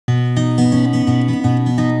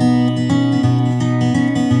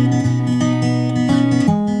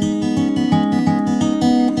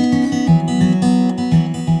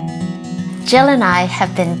Jill and I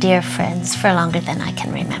have been dear friends for longer than I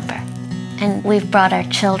can remember. And we've brought our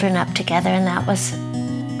children up together, and that was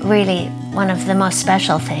really one of the most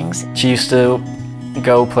special things. She used to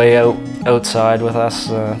go play outside with us,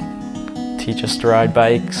 teach us to ride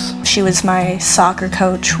bikes. She was my soccer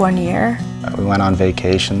coach one year. We went on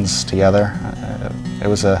vacations together. It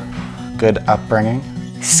was a good upbringing.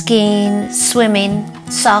 Skiing, swimming,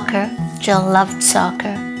 soccer. Jill loved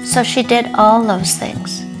soccer, so she did all those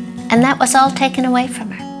things. And that was all taken away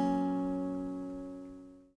from her.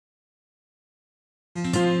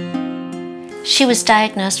 She was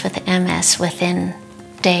diagnosed with MS within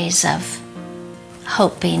days of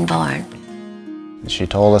Hope being born. She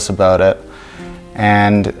told us about it,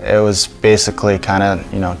 and it was basically kind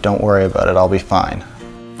of, you know, don't worry about it, I'll be fine.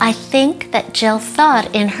 I think that Jill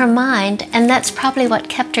thought in her mind, and that's probably what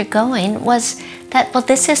kept her going, was that, well,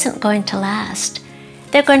 this isn't going to last.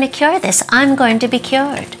 They're going to cure this. I'm going to be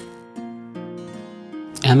cured.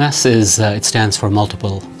 MS is, it stands for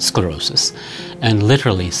multiple sclerosis, and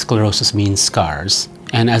literally sclerosis means scars,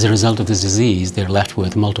 and as a result of this disease they're left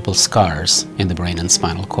with multiple scars in the brain and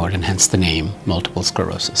spinal cord, and hence the name multiple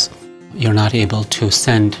sclerosis. You're not able to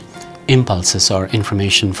send impulses or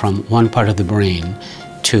information from one part of the brain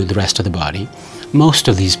to the rest of the body. Most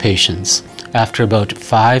of these patients, after about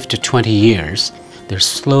 5 to 20 years, they're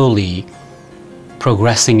slowly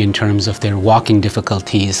progressing in terms of their walking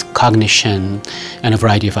difficulties, cognition, and a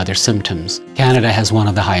variety of other symptoms. Canada has one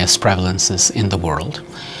of the highest prevalences in the world.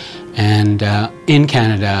 And in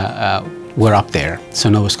Canada, we're up there. So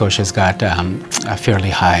Nova Scotia's got a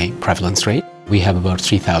fairly high prevalence rate. We have about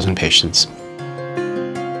 3,000 patients.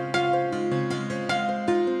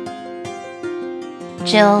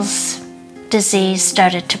 Jill's disease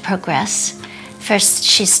started to progress. First,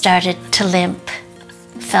 she started to limp,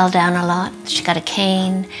 fell down a lot. She got a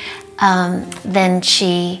cane. Then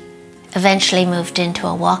she eventually moved into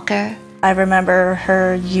a walker. I remember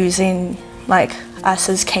her using like us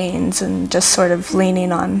as canes and just sort of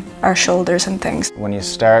leaning on our shoulders and things. When you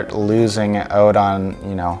start losing out on,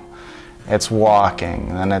 you know, it's walking,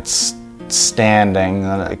 then it's standing,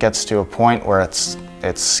 then it gets to a point where it's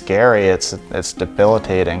scary, it's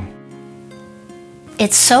debilitating.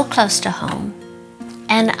 It's so close to home.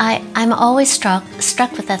 And I'm always struck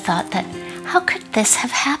with the thought that, how could this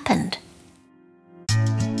have happened?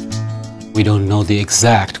 We don't know the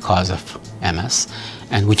exact cause of MS,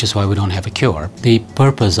 and which is why we don't have a cure. The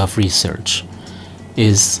purpose of research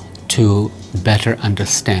is to better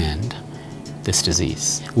understand this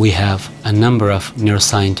disease. We have a number of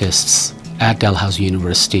neuroscientists at Dalhousie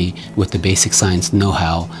University with the basic science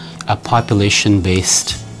know-how, a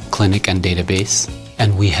population-based clinic and database,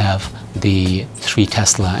 and we have the 3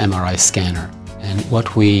 Tesla MRI scanner. And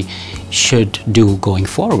what we should do going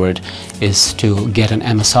forward is to get an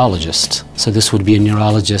MSologist. So this would be a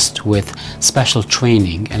neurologist with special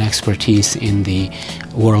training and expertise in the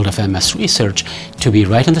world of MS research to be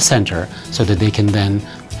right in the center so that they can then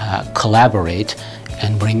collaborate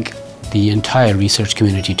and bring the entire research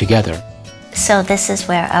community together. So this is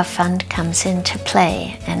where our fund comes into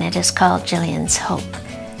play, and it is called Gillian's Hope.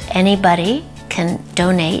 Anybody can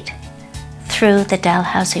donate through the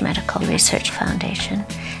Dalhousie Medical Research Foundation,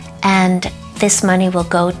 and this money will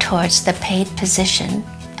go towards the paid position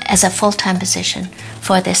as a full-time position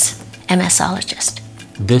for this MSologist.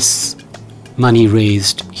 This money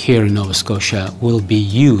raised here in Nova Scotia will be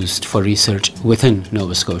used for research within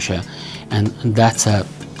Nova Scotia, and that's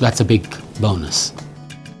a big bonus.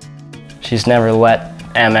 She's never let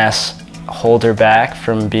MS hold her back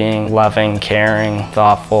from being loving, caring,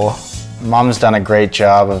 thoughtful. Mom's done a great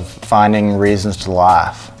job of finding reasons to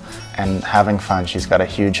laugh and having fun. She's got a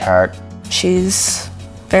huge heart. She's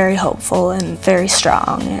very hopeful and very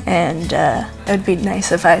strong, and it would be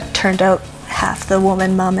nice if I turned out half the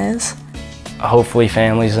woman Mom is. Hopefully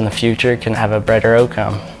families in the future can have a brighter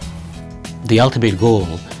outcome. The ultimate goal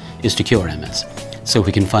is to cure MS. So if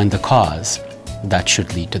we can find the cause, that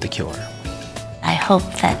should lead to the cure. I hope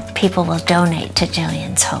that people will donate to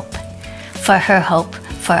Gillian's Hope, for her hope,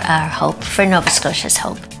 for our hope, for Nova Scotia's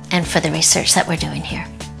hope, and for the research that we're doing here.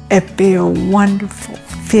 It'd be a wonderful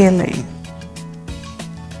feeling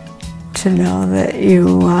to know that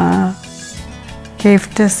you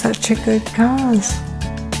gave to such a good cause.